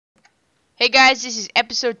Hey guys, this is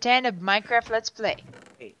episode 10 of Minecraft Let's Play.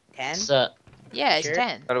 Wait, 10? Yeah, it's Sure?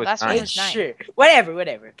 10. Thought it was Last one nine. was 9. Sure.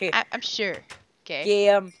 Whatever. Okay. I'm sure. Okay.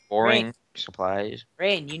 Okay, Boring supplies.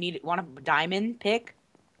 Rain, want a diamond pick?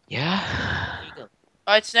 Yeah. There you go.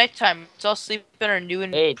 Oh, it's nighttime. It's all sleeping or new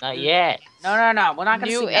and Hey, not yet. No. We're not gonna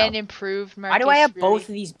New sleep and now. improved, Marcus. Why do I have really? both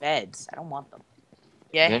of these beds? I don't want them.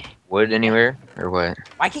 yeah. You got wood anywhere or what?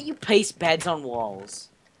 Why can't you place beds on walls?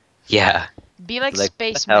 Yeah. Be like, Like, what the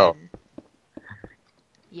hell? spacemen.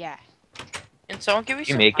 Yeah. And someone give me What are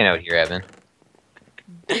you some. making out here, Evan?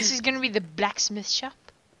 This is gonna be the blacksmith shop.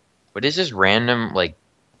 What is this random like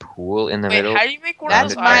pool in the Wait, middle? how do you make one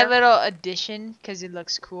That's of Rounded those? my iron. little addition, because it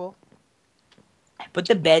looks cool. Put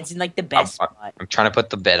the beds in like the best I'm- spot. I'm trying to put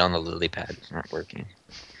the bed on the lily pad. It's not working.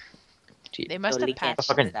 Gee, They must Totally have can't patched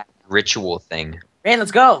fucking- it. that. ritual thing. Rain,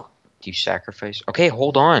 let's go. Do you sacrifice? Okay,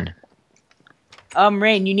 hold on.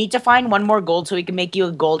 Rain, you need to find one more gold so we can make you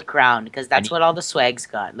a gold crown, because that's need- what all the swags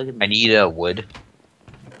got. Look at me. I need a wood.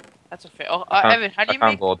 That's a fair. Oh, I found- Evan, how do I you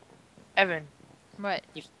found make gold. Evan? What?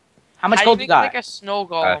 How much how gold do you you got? make like a snow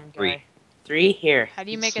golem 3. guy? 3? Here. How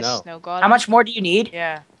do you It's make a snow. snow golem? How much more do you need?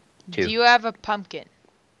 Yeah. 2. Do you have a pumpkin?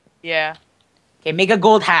 Yeah. Okay, make a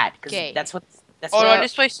gold hat, because 'Kay. that's what. That's Oh, what. no, I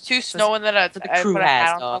just placed 2 snow and then I what the put crew a hat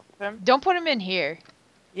has, on dog. top of him. Don't put them in here.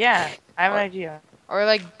 Yeah, I have an Or- idea. Or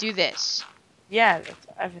like do this. Yeah,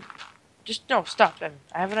 Evan. Just no, stop, Evan.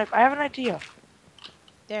 I have an idea.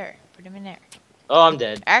 There. Put them in there. Oh, I'm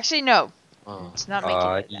dead. Actually, no. Oh. It's not making it.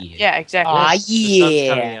 Like that. yeah. Yeah, exactly. Aw, The sun's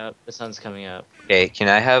yeah. coming up. The sun's coming up. Okay, can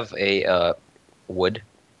I have a wood?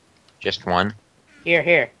 Just one?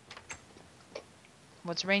 Here.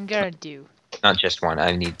 What's Rain gonna do? Not just one.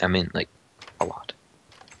 I mean like a lot.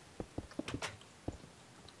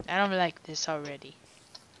 I don't like this already.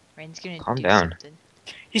 Rain's gonna Calm do down. something.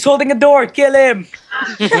 He's holding a door. Kill him.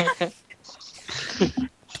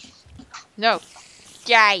 No.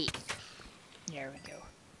 Die. There we go.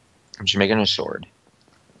 I'm just making a sword.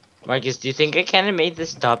 Marcus, do you think I kind of made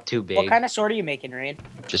this top too big? What kind of sword are you making, Rain?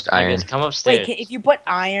 Just iron. Marcus, come upstairs. Wait, if you put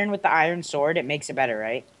iron with the iron sword, it makes it better,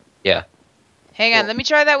 right? Hang on, Cool. let me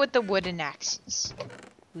try that with the wooden axes.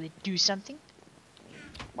 Will it do something?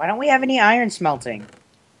 Why don't we have any iron smelting?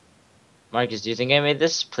 Marcus, do you think I made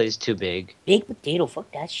this place too big? Baked potato, fuck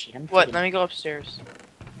that shit. I'm What? kidding. Let me go upstairs.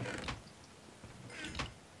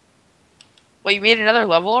 Wait, you made another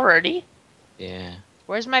level already? Yeah.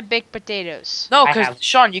 Where's my baked potatoes? No, I because have-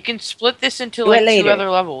 Shawn, you can split this into Do it like 2 later. other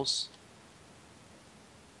levels.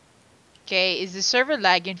 Okay, is the server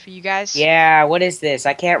lagging for you guys? Yeah, what is this?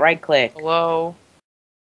 I can't right click. Hello.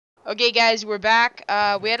 Okay, guys, we're back.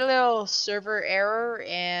 We had a little server error,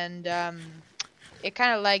 and it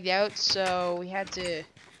kind of lagged out, so we had to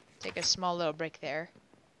take a small little break there.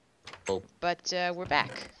 Oh. But we're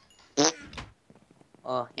back.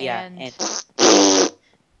 Oh, yeah. And- And...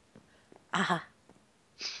 Ah.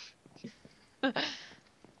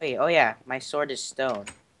 Wait, oh yeah, my sword is stone.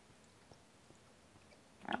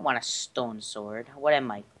 I don't want a stone sword. What am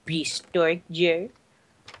I, prehistoric Joe?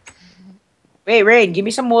 Wait, Rain, give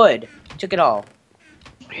me some wood. You took it all.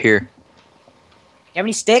 Here. You have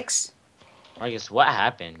any sticks? Marcus, what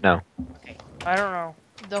happened? No. I don't know.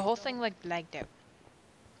 The whole thing like lagged out.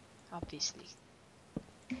 Obviously.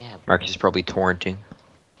 Yeah. Marcus is probably torrenting.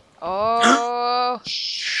 Oh,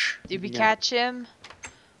 did we No. catch him?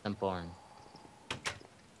 I'm born.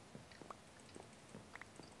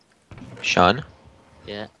 Shawn,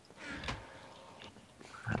 Yeah.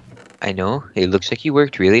 I know it looks like you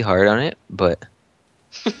worked really hard on it, but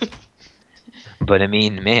I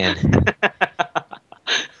mean, man,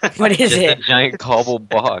 What is just a it? giant cobble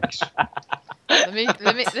box.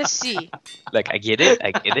 Let's see. Like I get it.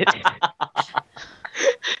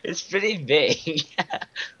 It's pretty big.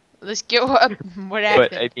 Let's go up. What But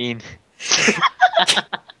happened? I mean,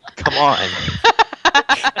 come on,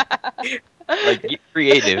 like get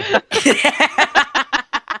creative.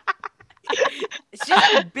 It's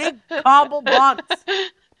just a big cobble box.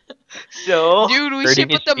 So. Dude, we Hurting should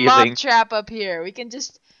put his the mob feelings. trap up here. We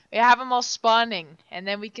have them all spawning, and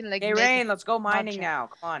then we can like. Hey, make Rain, it- let's go mining trap. now.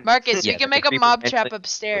 Come on. Marcus, Yeah, we can but make the a creeper mob eventually- trap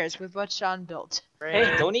upstairs with what Shawn built.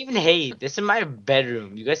 Hey, don't even hate. This is my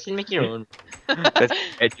bedroom. You guys can make your own. That's a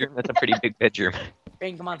bedroom. That's a pretty big bedroom.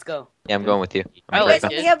 Rain, come on, let's go. Yeah, I'm going with you. I I'm You like guys right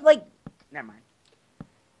back. it. only have like. Never mind.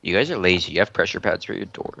 You guys are lazy. You have pressure pads for your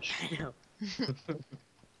doors. I know.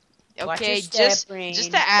 Watch your Okay, step, just Rain. to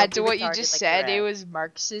Don't add be to what you retarded just like said, your it ass. was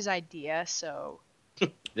Marcus's idea. So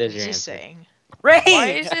There's your just answer. saying. Why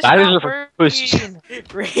Rain, is this That is not a push. working?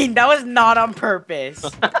 Rain, that was not on purpose.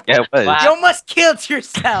 Yeah, it was. Wow. You almost killed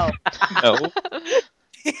yourself. No.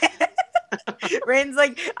 Rain's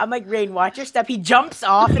like, I'm like, Rain, watch your step. He jumps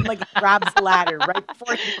off and like grabs the ladder right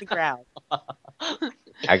before he hits the ground.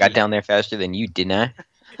 I got down there faster than you, didn't I?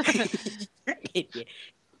 You're an idiot.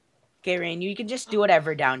 Okay, Rain, you can just do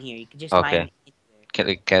whatever down here. You can just Okay. mine.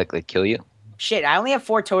 Can I kill you? Shit, I only have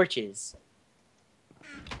 4 torches.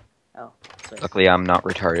 Oh, sorry. Luckily, I'm not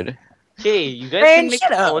retarded. Okay, you guys Rain, can make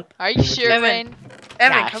shut your up. own. Are you sure, Evan. Rain?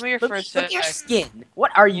 Evan, Gosh, come here look, for a look sec. at your skin.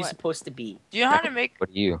 What are you What? supposed to be? Do you know how to make? What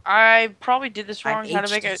are you? I probably did this I'm wrong. How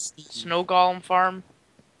to make a HDC. snow golem farm?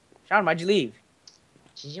 Shawn, why'd you leave?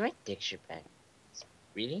 Did you my texture pack? It's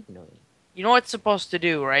really annoying. You know what it's supposed to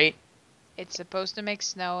do, right? It's supposed to make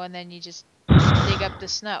snow, and then you just dig up the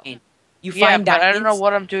snow. You Yeah, find but diamonds. I don't know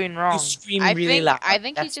what I'm doing wrong. You scream I really think loud. I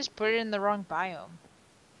think you That's- just put it in the wrong biome.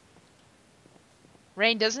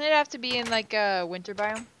 Rain, doesn't it have to be in like a winter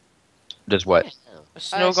biome? Does what? A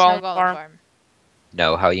snow Snow golem golem farm.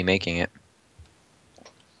 No, how are you making it?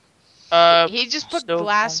 He just put snow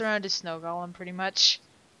glass golem. around his snow golem, pretty much.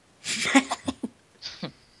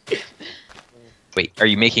 Wait, are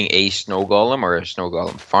you making a snow golem or a snow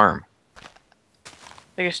golem farm?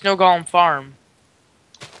 Like a snow golem farm.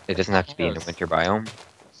 It doesn't have to be in the Yes. winter biome.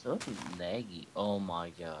 So laggy. Oh my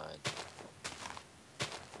god.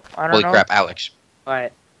 I don't Holy know. crap, Alex.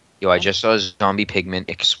 What? Yo, I just saw a zombie pigment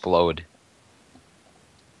explode.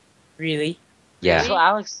 Really? Yeah. That's what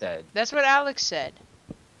Alex said. That's what Alex said.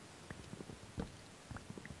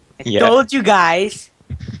 I Yeah. told you guys.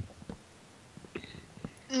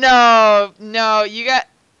 No, no, you got.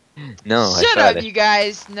 No, I Shut saw up, it. you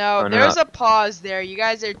guys. No, Oh, no, there's no. a pause there. You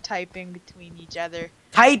guys are typing between each other.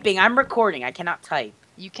 Typing. I'm recording. I cannot type.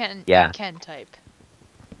 You can. Yeah. You can type.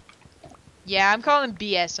 Yeah, I'm calling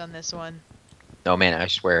BS on this one. No, man, I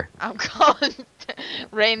swear. I'm calling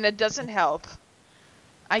Rain. That doesn't help.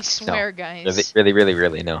 I swear, guys.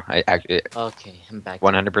 Really, no. I actually Okay, I'm back.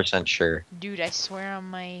 100% sure. Dude, I swear on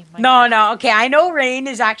my. No. Okay, I know Rain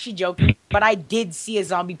is actually joking, but I did see a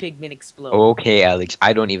zombie pigment explode. Okay, Alex,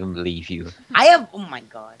 I don't even believe you. I have. Oh my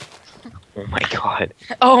god. Oh my god.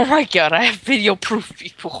 Oh my god, I have video proof,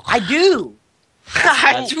 people. I do.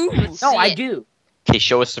 I do. No, See I it. do. Okay,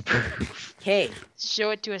 show us the proof. Okay.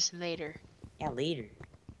 Show it to us later. Yeah, later.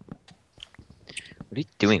 What are you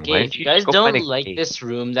doing? Okay, Why if don't you you guys go find don't a like cave? this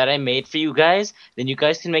room that I made for you guys, then you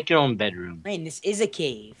guys can make your own bedroom. Rain, this is a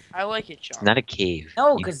cave. I like it, It's Shawn. not a cave.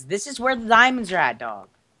 No, You- because this is where the diamonds are at, dog.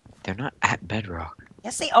 they're not at bedrock.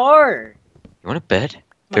 Yes, they are. You want a bed?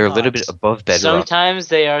 They're a little bit above bedrock. Sometimes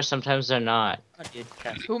they are, sometimes they're not. Oh, dude,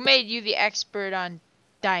 trust me. Who made you the expert on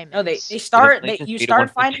diamonds? No, they start. places You be the start one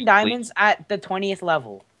who finding sleep. diamonds at the 20th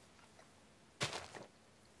level.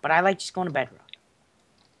 But I like just going to bedrock.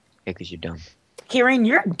 Yeah, because you're dumb. Okay, Rain,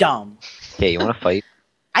 you're dumb. Okay, you want to fight?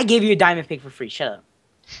 I gave you a diamond pick for free. Shut up.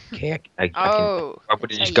 Okay, I can. Oh. I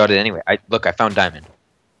would have that's just how got you- it anyway. Look, I found diamond.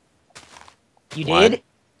 You One. did?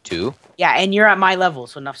 2. Yeah, and you're at my level,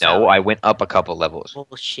 so enough. No, salad. I went up a couple levels.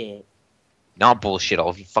 Bullshit. Not bullshit.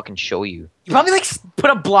 I'll fucking show you. You probably like put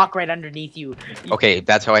a block right underneath you. Okay,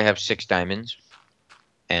 that's how I have 6 diamonds.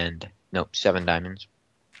 And no, 7 diamonds.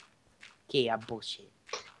 Okay, yeah, bullshit.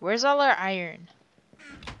 Where's all our iron?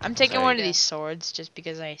 I'm taking Sorry. one of these swords just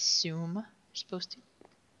because I assume we're supposed to.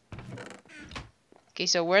 Okay,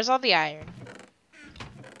 so where's all the iron?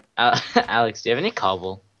 Alex, do you have any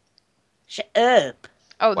cobble? Shut up.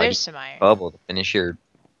 Oh, Why there's do some iron. Bubble to finish your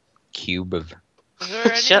cube of. Is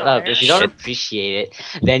there any Shut up. iron? If you don't Shit. appreciate it,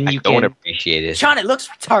 then I you don't can. appreciate it. Sean, it looks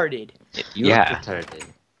retarded. You Yeah. look retarded.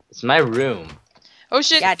 It's my room. Oh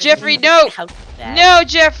shit, Yeah, just Jeffrey, leave no! the house with that. No,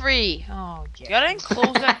 Jeffrey! Oh, You gotta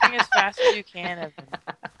enclose that thing as fast as you can, Evan.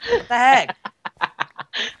 What the heck?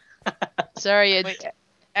 sorry. It, Wait,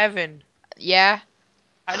 Evan, yeah?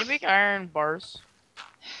 how do you make iron bars?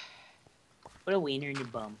 Put a wiener in your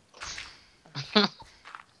bum.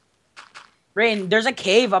 Rain, there's a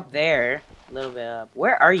cave up there. A little bit up.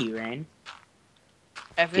 Where are you, Rain?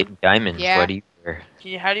 Evan, Getting diamonds, Yeah. buddy.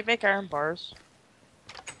 how do you make iron bars?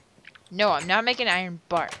 No, I'm not making iron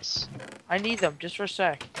bars. I need them just for a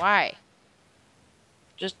sec. Why?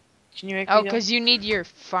 Can you make Oh, me them? because you need your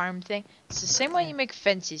farm thing. It's the same way you make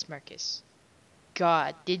fences, Marcus.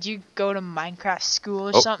 God, did you go to Minecraft school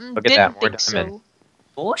or Oh, something? look at that, Didn't more think diamond. so.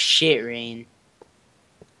 Bullshit, Rain.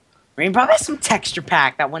 Rain probably has some texture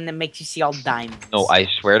pack, that one that makes you see all diamonds. No, I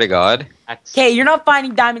swear to God, Okay, you're not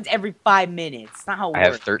finding diamonds every 5 minutes. It's not how it I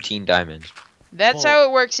have works. 13 diamonds. That's Oh. how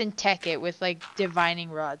it works in Tekkit with like divining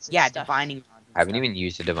rods and Yeah, stuff. divining rods and I haven't stuff. even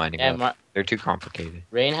used the divining Yeah, rod. They're too complicated.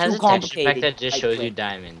 Rain has Too a texture pack complicated, that just like shows you Click.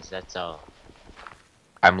 diamonds. That's all.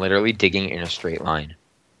 I'm literally digging in a straight line.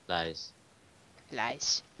 Lies.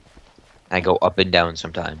 Lies. I go up and down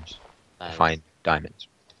sometimes to Lies. find diamonds.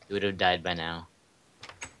 You would have died by now.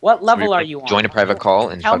 What level are you on? Join a private call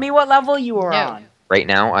and Tell me what level you are No. on. right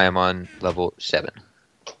now I am on level 7.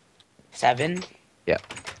 7?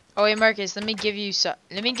 Oh wait, Marcus, let me give you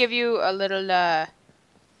a little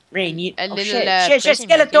Rain, you... a oh, little, shit, present,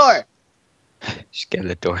 Skeletor!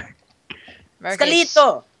 Skeletor. Marcus.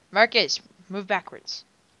 Skelito! Marcus, move backwards.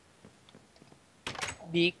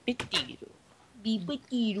 Big potato. Be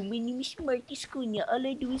potato, my name is Marcus Cunha. All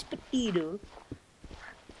I do is potato.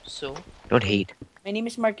 So, Don't hate. My name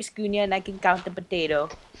is Marcus Cunha and I can count the potato.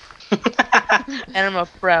 and I'm a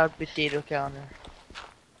proud potato counter.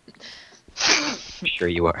 Sure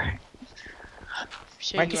you are.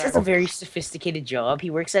 Sure Marcus you has are. a very sophisticated job. He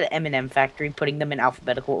works at an M&M factory, putting them in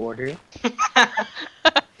alphabetical order.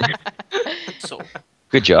 So,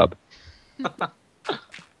 Good job.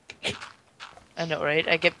 I know, right?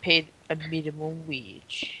 I get paid a minimum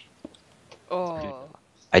wage. Oh.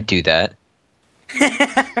 I do that.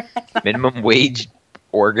 Minimum wage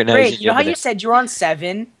organizing. Great, you know how M&M. you said you're on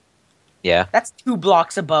 7? Yeah. That's 2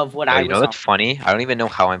 blocks above what Oh, I you was know on. what's funny? I don't even know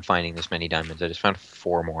how I'm finding this many diamonds. I just found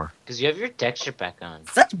 4 more. Because you have your texture pack on.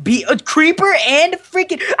 Such a creeper and a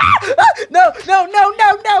freaking no, no,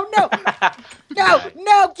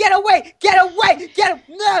 get away,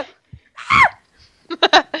 no.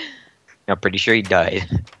 I'm pretty sure he died.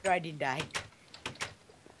 No, I didn't die.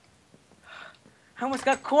 I almost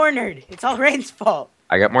got cornered. It's all Rain's fault.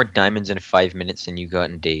 I got more diamonds in 5 minutes than you got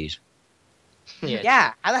in days.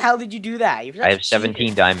 Yeah, how the hell did you do that? You're I have such a 17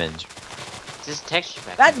 cheater. diamonds. It's just texture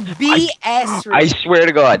pack. That's BS. I swear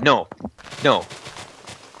to God, no.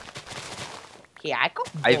 Okay, I go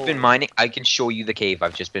bull. I've been mining. I can show you the cave.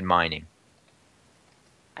 I've just been mining.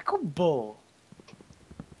 I go bull.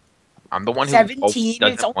 I'm the one who 17.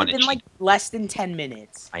 doesn't It's only want to been like cheat. less than 10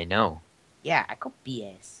 minutes. I know. Yeah, I go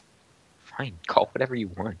BS. Fine, call whatever you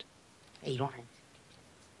want. Hey, you don't have...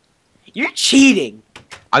 You're cheating.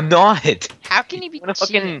 I'm not. How can you be What a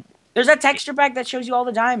cheating? fucking. There's a texture pack that shows you all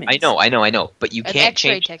the diamonds. I know. But you An can't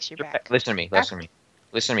X-ray change. texture texture pack. Listen to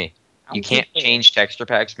me. I You don't can't give a- change texture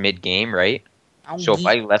packs mid game, right? I don't So if give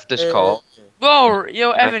I left this a- call, Whoa,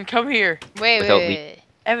 yo, Evan, come here. Wait, Without wait.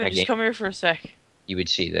 Evan, Okay. just come here for a sec. you would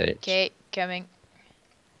see that it's. Okay, coming.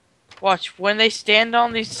 Watch, when they stand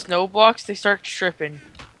on these snow blocks, they start tripping.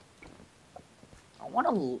 I want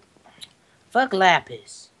to... Fuck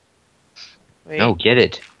Lapis. Wait. No, get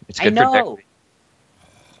it. It's I good for know.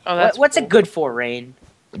 Oh, that's What's it cool. good for, Rain?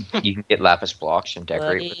 You can get lapis blocks and What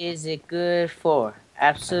decorate with. is it good for?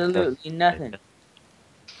 Absolutely nothing.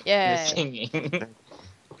 Yeah. The singing.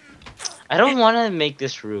 I don't want to make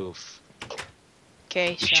this roof.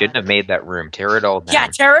 Okay, You shouldn't Shawn. have made that room. Tear it all down. Yeah,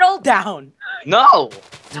 tear it all down. No!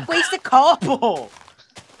 It's a waste of cobble.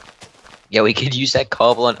 Yeah, we could use that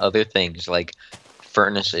cobble on other things like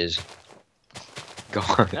furnaces. Go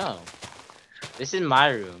on. No. This is my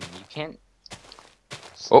room. You can't.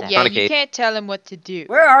 Oh, stack- Yeah, Found a you cave. can't tell him what to do.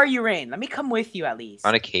 Where are you, Rain? Let me come with you at least.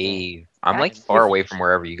 On a cave. I'm Yeah, like it's far different. away from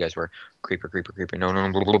wherever you guys were. Creeper. No.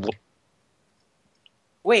 Blah, blah, blah.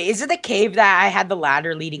 Wait, is it the cave that I had the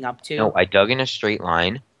ladder leading up to? No, I dug in a straight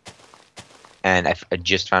line, and I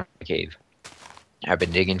just found a cave. I've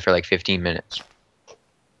been digging for like 15 minutes.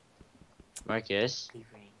 Marcus,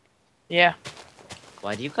 Yeah,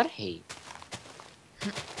 why do you gotta hate?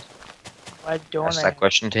 why don't Ask I? that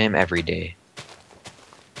question to him every day.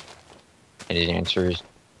 And his answer is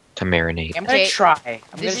to marinate. I'm gonna Okay, try. I'm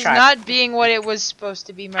This gonna is try. not being what it was supposed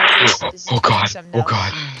to be, Marcus. This is being something else.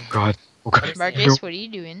 God. Marcus, what are you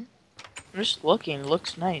doing? I'm just looking. It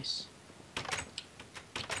looks nice.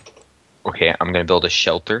 Okay, I'm gonna build a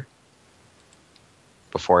shelter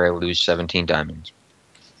before I lose 17 diamonds.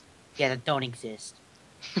 Yeah, that don't exist.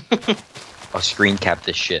 I'll screen cap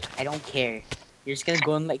this shit. I don't care. You're just gonna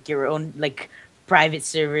go on like your own like private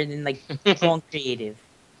server and like go on creative.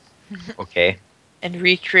 Okay? And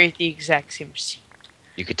recreate the exact same scene.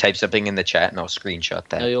 You could type something in the chat and I'll screenshot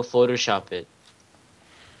that. No, you'll Photoshop it.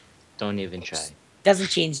 Don't even try. Doesn't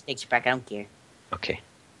change the texture pack. I don't care.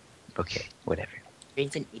 Okay, whatever.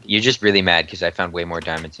 Rain's an idiot. You're just really mad because I found way more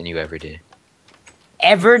diamonds than you ever did.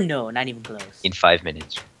 Ever? No, not even close. In 5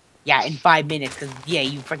 minutes. Yeah, in 5 minutes. Cause yeah,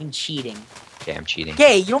 you fucking cheating. Okay, I'm cheating.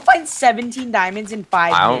 Okay, you don't find 17 diamonds in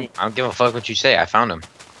 5 I minutes. don't give a fuck what you say. I found them.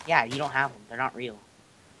 Yeah, you don't have them. They're not real.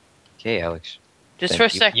 Okay, Alex. Just Thank for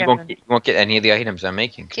a you. second. You won't get any of the items I'm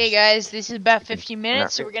making. 'cause- Okay, guys, this is about 15 We're minutes,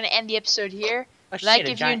 not- so we're gonna end the episode here. Oh, shit, Like a if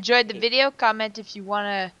you giant enjoyed the cave. video, comment if you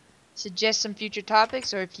wanna suggest some future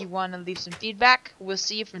topics, or if you wanna leave some feedback. We'll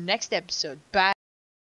see you for next episode. Bye.